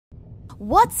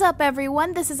What's up,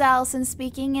 everyone? This is Allison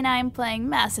speaking, and I'm playing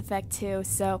Mass Effect 2.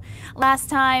 So,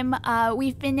 last time we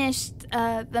finished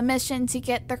the mission to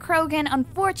get the Krogan.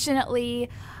 Unfortunately,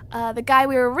 the guy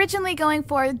we were originally going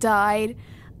for died,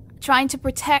 trying to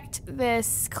protect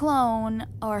this clone,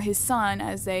 or his son,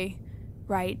 as they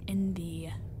write in the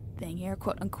thing here,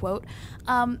 quote unquote.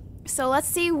 So let's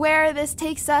see where this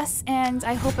takes us, and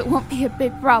I hope it won't be a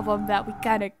big problem that we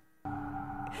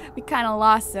kind of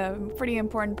lost a pretty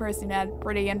important person who had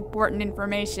pretty important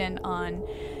information on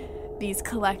these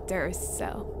collectors,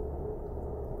 so.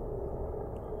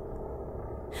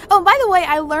 Oh, by the way,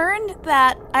 I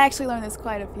actually learned this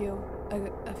quite a few,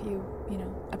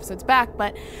 episodes back,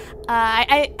 but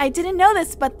I didn't know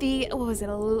this, but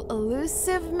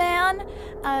Elusive Man?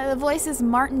 The voice is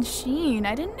Martin Sheen.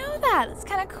 I didn't know that. It's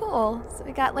kind of cool. So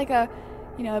we got like a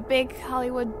big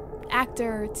Hollywood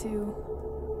actor to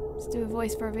do a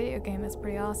voice for a video game. That's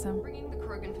pretty awesome. Bringing the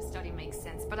Krogan for study makes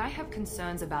sense, but I have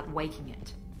concerns about waking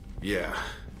it. Yeah,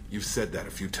 you've said that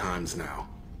a few times now.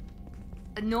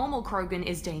 A normal Krogan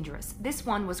is dangerous. This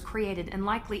one was created and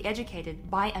likely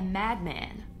educated by a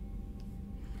madman.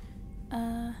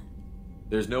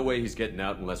 There's no way he's getting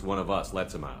out unless one of us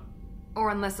lets him out. Or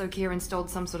unless Okeer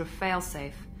installed some sort of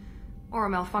failsafe. Or a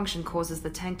malfunction causes the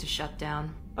tank to shut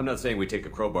down. I'm not saying we take a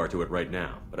crowbar to it right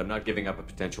now, but I'm not giving up a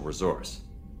potential resource.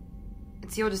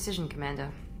 It's your decision,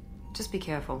 Commander. Just be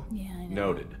careful. Yeah, I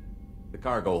know. Noted. The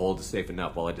cargo hold is safe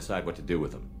enough while I decide what to do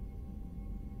with them.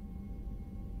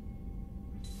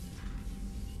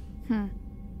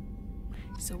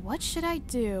 So what should I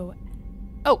do?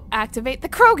 Oh, activate the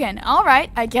Krogan. All right,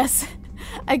 I guess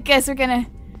we're gonna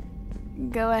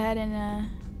go ahead and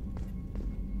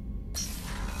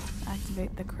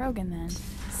activate the Krogan then.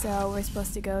 So we're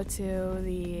supposed to go to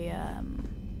the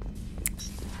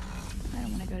I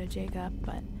don't want to go to Jacob,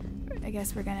 but I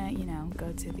guess we're gonna,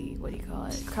 go to the,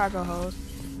 cargo hold.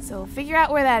 So we'll figure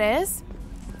out where that is.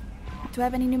 Do I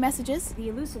have any new messages? The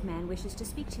Elusive Man wishes to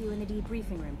speak to you in the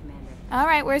debriefing room, Commander.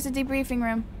 Alright, where's the debriefing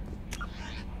room?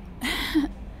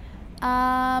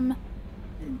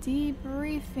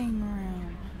 Debriefing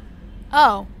room.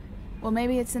 Oh. Well,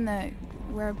 maybe it's in the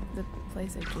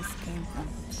place I just came from.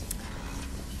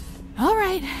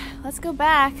 Alright, let's go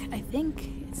back. I think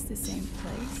it's the same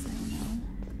place.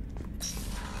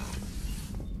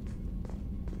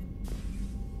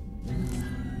 I don't know.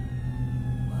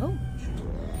 Whoa.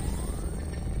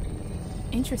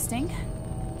 Interesting.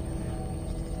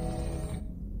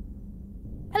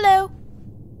 Hello.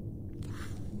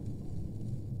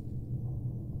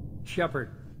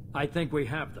 Shepard, I think we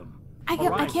have them. I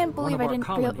can't believe I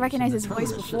didn't recognize his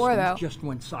voice before, though. Just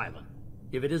went silent.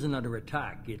 If it isn't under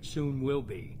attack, it soon will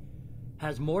be.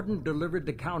 Has Mordin delivered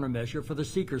the countermeasure for the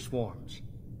Seeker swarms?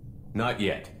 Not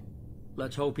yet.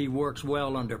 Let's hope he works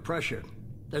well under pressure.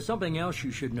 There's something else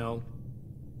you should know.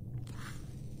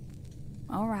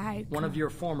 All right. One of your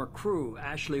former crew,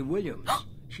 Ashley Williams.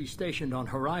 She's stationed on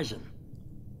Horizon.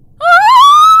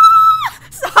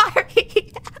 Sorry.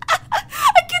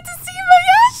 I get to see my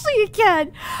Ashley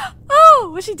again.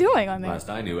 Oh, what's she doing on there? Last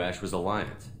I knew, Ash was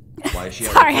Alliance. Why is she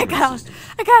Sorry, I got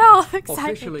all excited.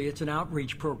 Officially, it's an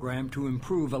outreach program to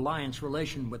improve Alliance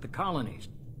relation with the colonies.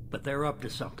 But they're up to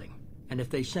something. And if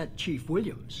they sent Chief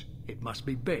Williams, it must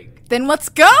be big. Then let's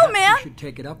go, man. You should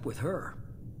take it up with her.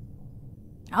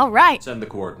 All right. Send the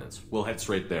coordinates. We'll head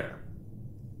straight there.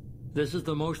 This is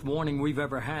the most warning we've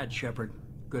ever had, Shepard.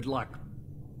 Good luck.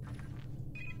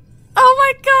 Oh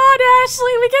my God,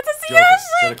 Ashley! We get to see Joker,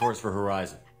 Ashley! set a course for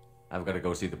Horizon. I've got to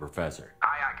go see the professor. Aye,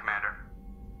 aye, Commander.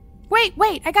 Wait,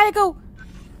 I gotta go.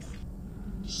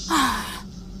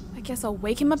 I guess I'll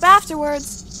wake him up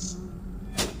afterwards.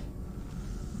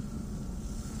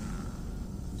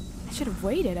 I should have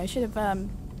waited. I should have,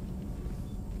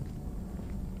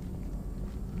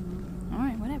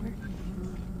 Alright, whatever.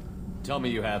 Tell me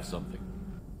you have something.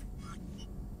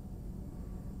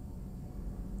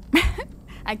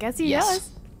 I guess he does.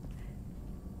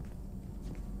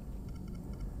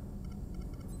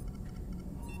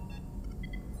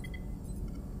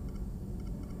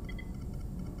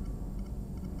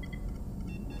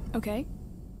 Okay.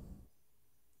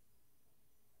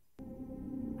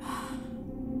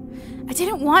 I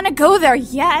didn't want to go there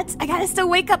yet. I gotta still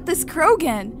wake up this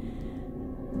Krogan.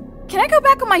 Can I go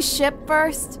back on my ship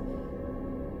first?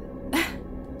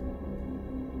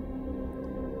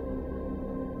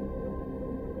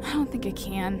 I don't think I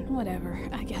can. Whatever.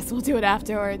 I guess we'll do it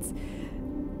afterwards.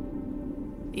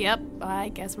 Yep, I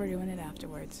guess we're doing it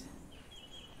afterwards.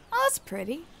 Oh, that's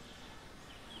pretty.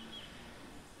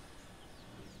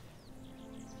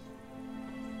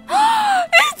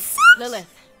 It's so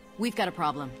Lilith, we've got a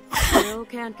problem. Still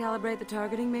can't calibrate the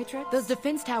targeting matrix? Those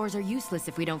defense towers are useless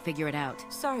if we don't figure it out.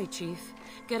 Sorry, Chief.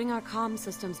 Getting our comm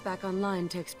systems back online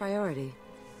takes priority.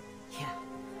 Yeah.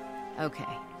 Okay.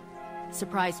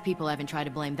 Surprised people haven't tried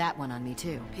to blame that one on me,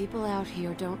 too. People out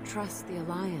here don't trust the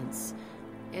Alliance.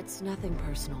 It's nothing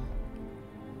personal.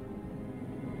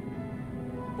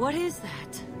 What is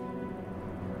that?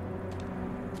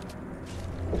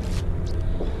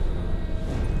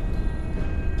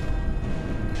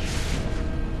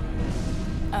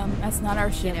 That's not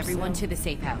our ship. Get everyone to the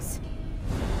safe house.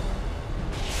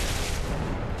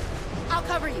 I'll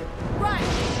cover you. Right!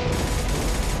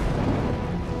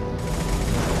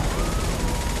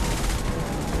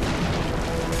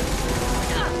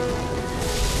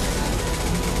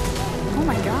 Oh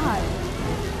my god.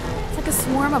 It's like a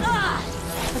swarm of...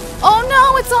 Oh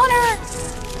no, it's on her!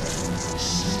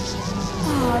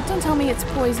 Oh, don't tell me it's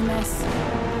poisonous.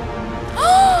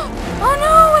 Oh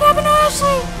no, what happened to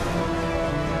Ashley?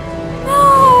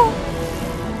 No!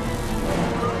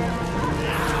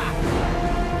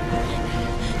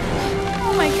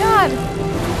 Oh my god.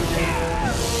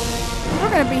 We're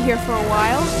gonna be here for a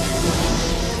while.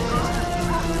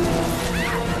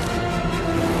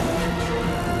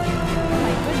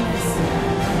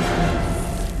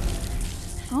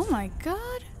 Oh my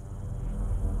god.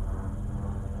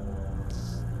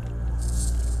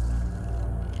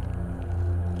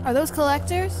 Are those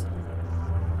collectors?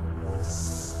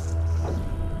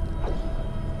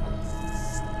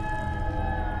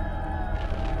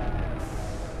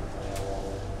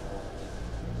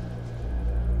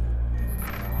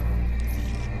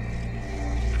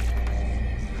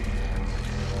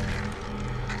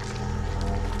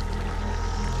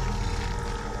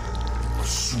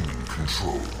 Assuming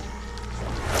control.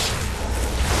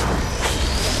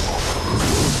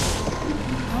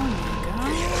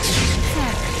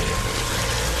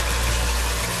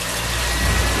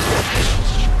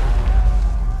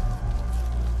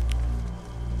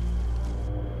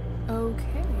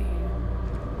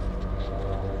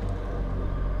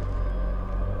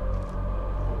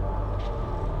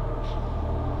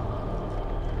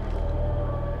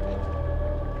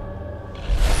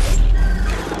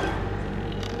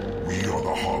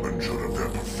 Harbinger of their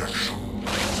perfection.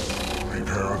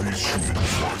 Prepare these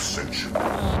humans for ascension.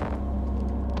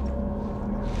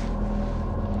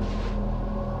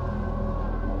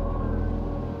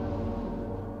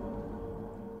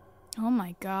 Oh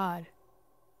my god.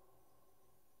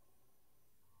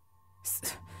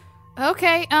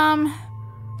 Okay,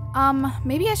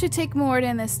 maybe I should take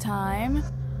Mordin this time.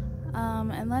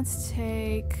 And let's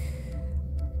take...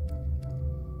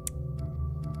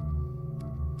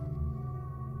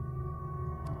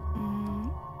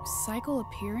 cycle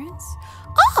appearance?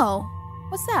 Oh!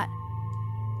 What's that?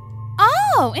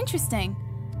 Oh! Interesting.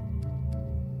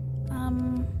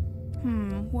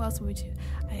 Who else would we do?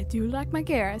 I do like my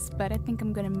Garrus, but I think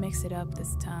I'm gonna mix it up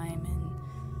this time and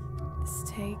let's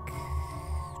take...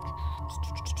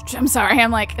 I'm sorry,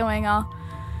 I'm like going all...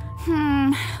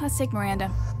 let's take Miranda.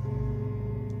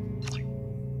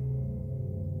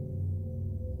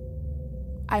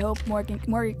 I hope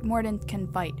Mordin can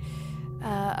fight.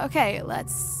 Okay,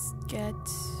 let's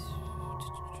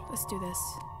do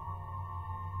this.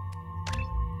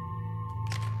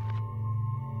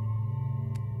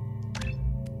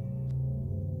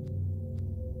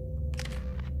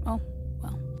 Oh,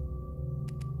 well.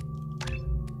 I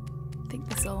think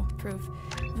this will prove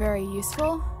very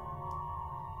useful.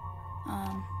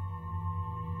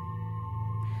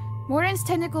 Mordin's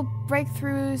technical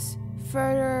breakthroughs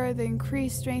further the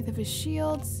increased strength of his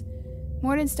shields.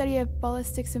 Mordin's study of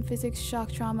ballistics and physics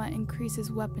shock trauma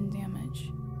increases weapon damage.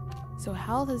 So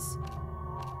health is...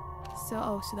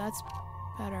 So that's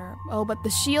better. Oh, but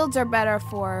the shields are better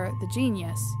for the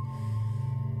genius.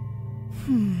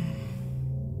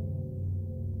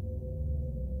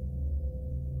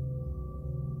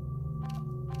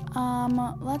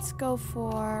 Let's go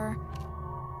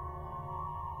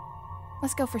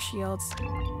for shields.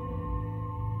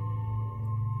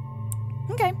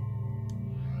 Okay.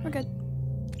 We're good.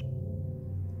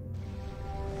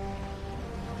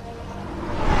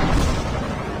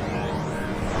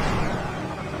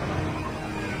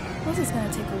 This is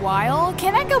gonna take a while.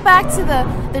 Can I go back to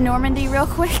the Normandy real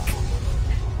quick?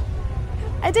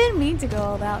 I didn't mean to go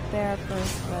all out there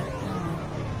first, but...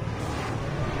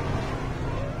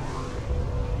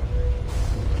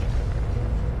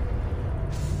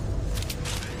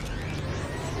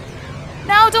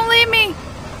 No, don't leave me!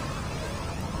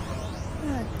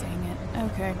 Oh, dang it.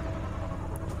 Okay.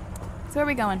 So where are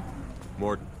we going?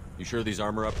 Mordin, you sure these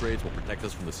armor upgrades will protect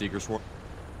us from the Seeker Swarm?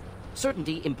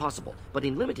 Certainty impossible, but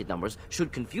in limited numbers,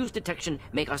 should confused detection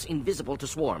make us invisible to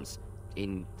swarms.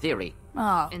 In theory.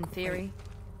 Oh. In theory.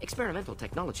 Experimental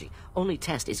technology. Only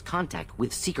test is contact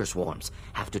with seeker swarms.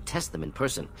 Have to test them in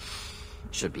person.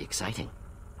 Should be exciting.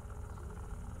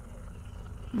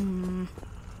 Alright,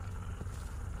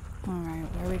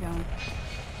 where are we going?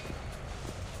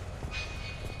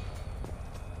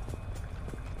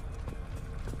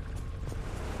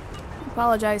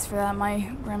 Apologize for that.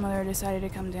 My grandmother decided to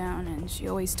come down and she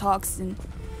always talks, and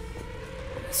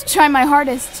just try my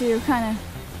hardest to kind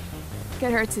of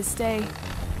get her to stay.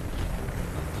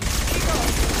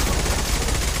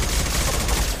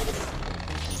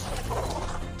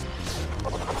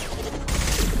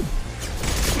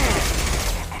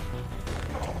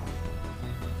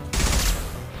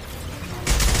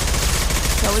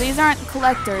 So these aren't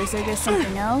collectors, they're just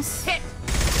something else.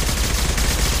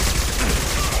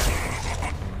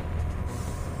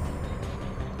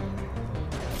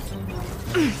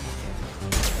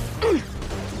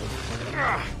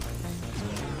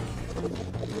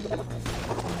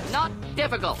 Not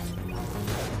difficult.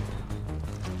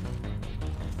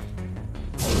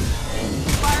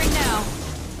 Firing now.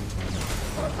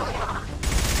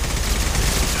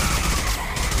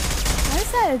 Why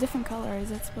is that a different color?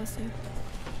 Is it supposed to?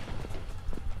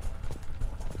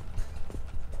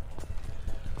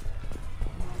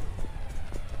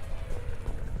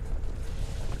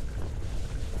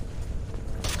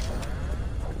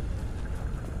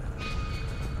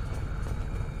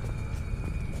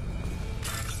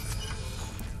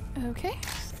 Okay.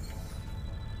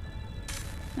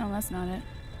 No, that's not it.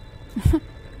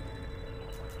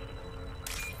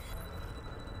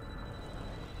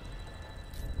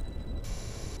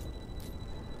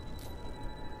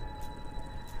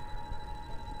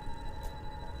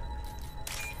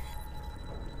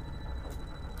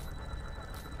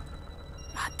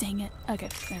 Ah, dang it. Okay,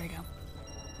 there we go.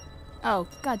 Oh,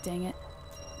 god dang it.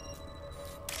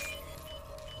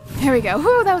 There we go.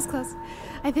 Whew, that was close.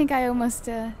 I think I almost,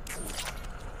 okay.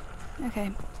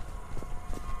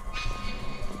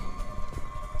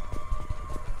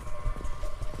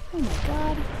 Oh my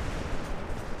god.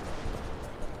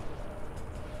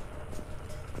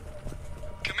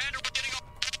 Commander, we're getting all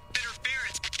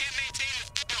interference. We can't maintain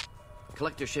it.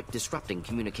 Collector ship disrupting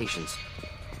communications.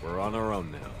 We're on our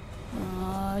own now.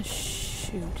 Aw,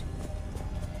 shoot.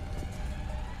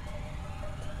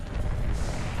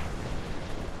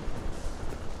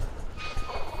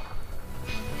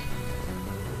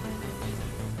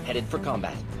 Headed for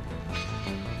combat.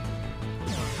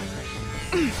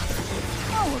 Oh,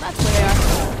 well, that's where they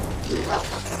are.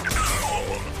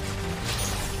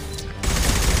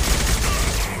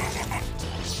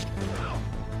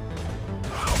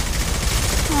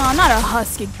 Oh, not a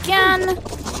husk again.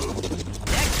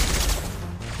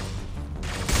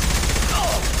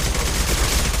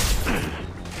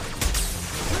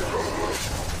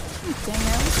 Dang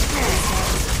it.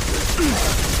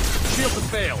 Shield has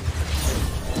failed.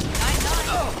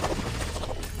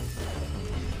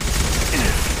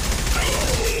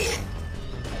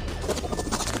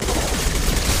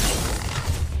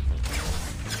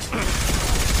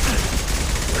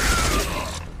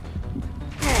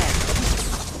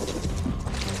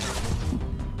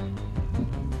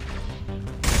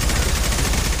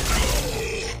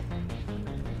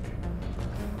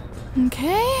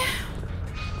 Okay.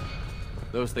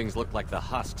 Those things look like the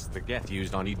husks the Geth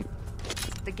used on Eden.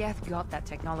 The Geth got that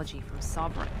technology from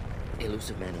Sovereign.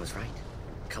 Elusive Man was right.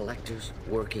 Collectors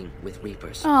working with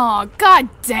Reapers. Oh, god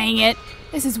dang it.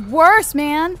 This is worse,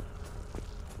 man.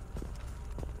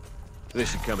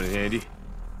 This should come in handy.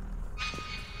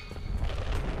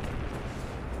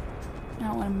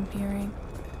 Not what I'm hearing.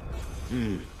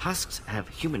 Husks have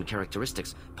human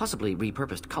characteristics, possibly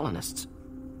repurposed colonists.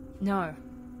 No.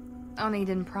 On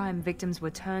Eden Prime, victims were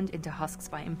turned into husks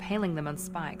by impaling them on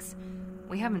spikes.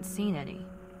 We haven't seen any.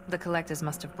 The collectors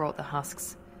must have brought the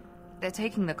husks. They're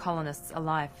taking the colonists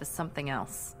alive for something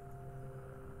else.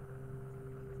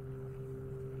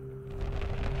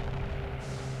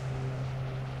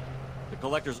 The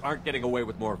collectors aren't getting away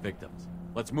with more victims.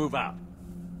 Let's move out.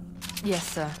 Yes,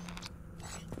 sir.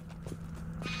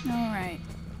 Alright.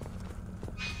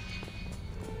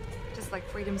 Just like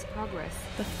Freedom's Progress.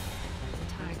 The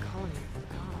entire colony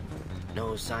gone.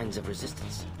 No signs of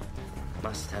resistance.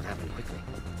 Must have happened quickly.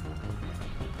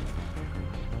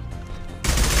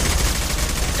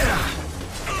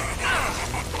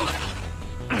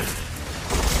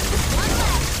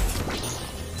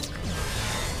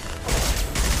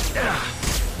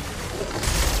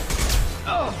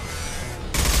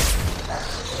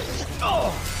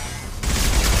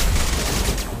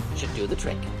 Should do the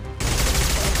trick.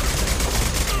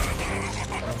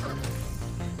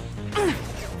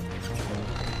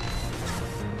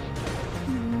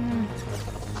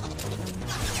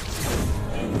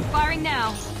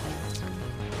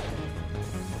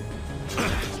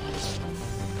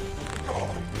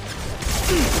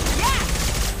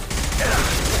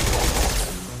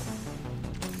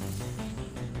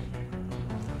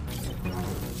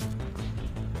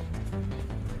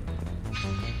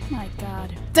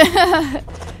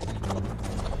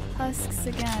 Husks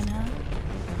again, huh?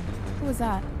 What was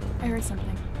that? I heard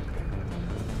something.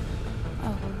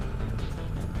 Oh.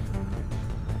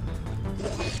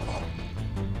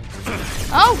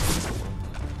 Oh!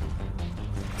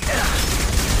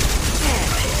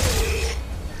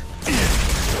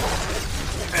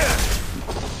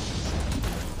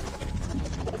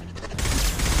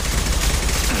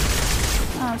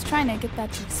 I was trying to get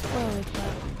that to explode, but...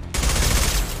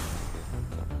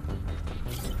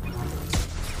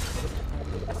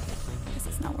 Guess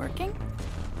it's not working.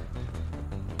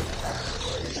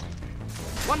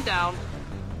 One down.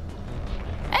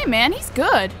 Hey man, he's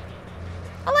good.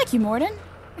 I like you, Mordin.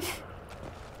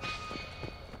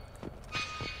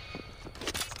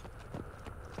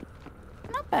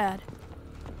 Not bad.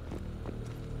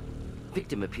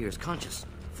 Victim appears conscious,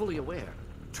 fully aware,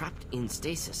 trapped in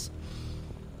stasis.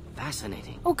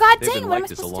 Fascinating. Oh god They've dang, been what am I like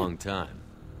this a supposed to do? long time.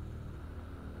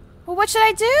 Well, what should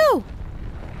I do?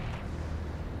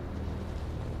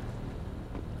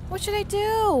 What should I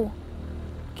do?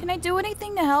 Can I do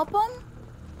anything to help him?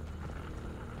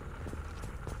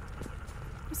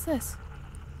 What's this?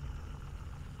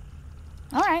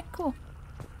 Alright, cool.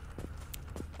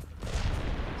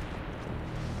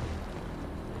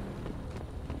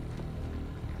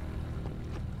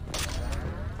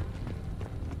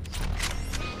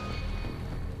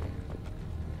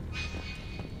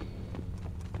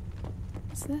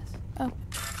 What's this? Oh,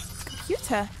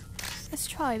 computer. Let's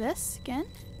try this again.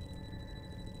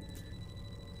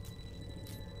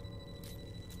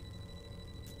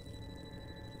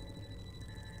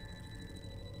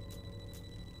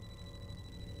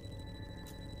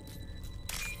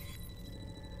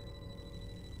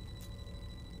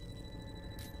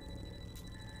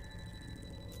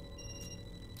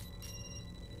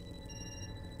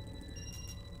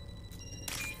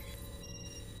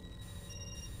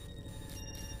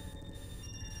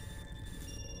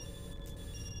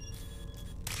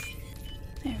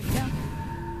 There we go.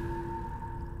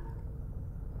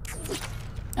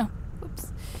 Oh,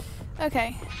 whoops.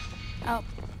 Okay. Oh,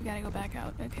 we gotta go back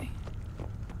out. Okay.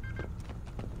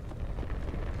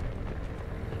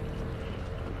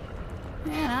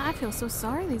 Man, I feel so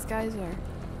sorry these guys are.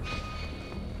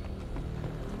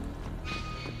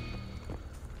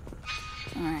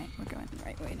 Alright, we're going the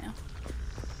right way now.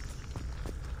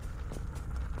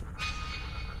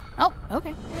 Oh,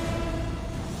 okay.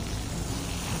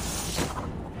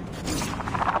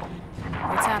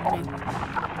 What's happening?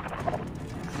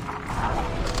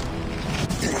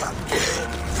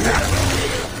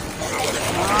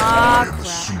 Ah, crap.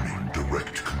 Assuming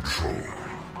direct control.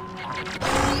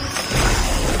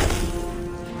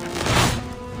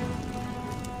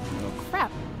 Oh,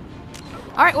 crap.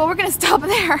 Alright, well, we're gonna stop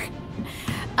there.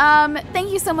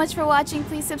 Thank you so much for watching.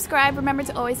 Please subscribe. Remember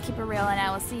to always keep it real, and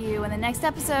I will see you in the next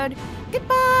episode.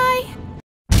 Goodbye!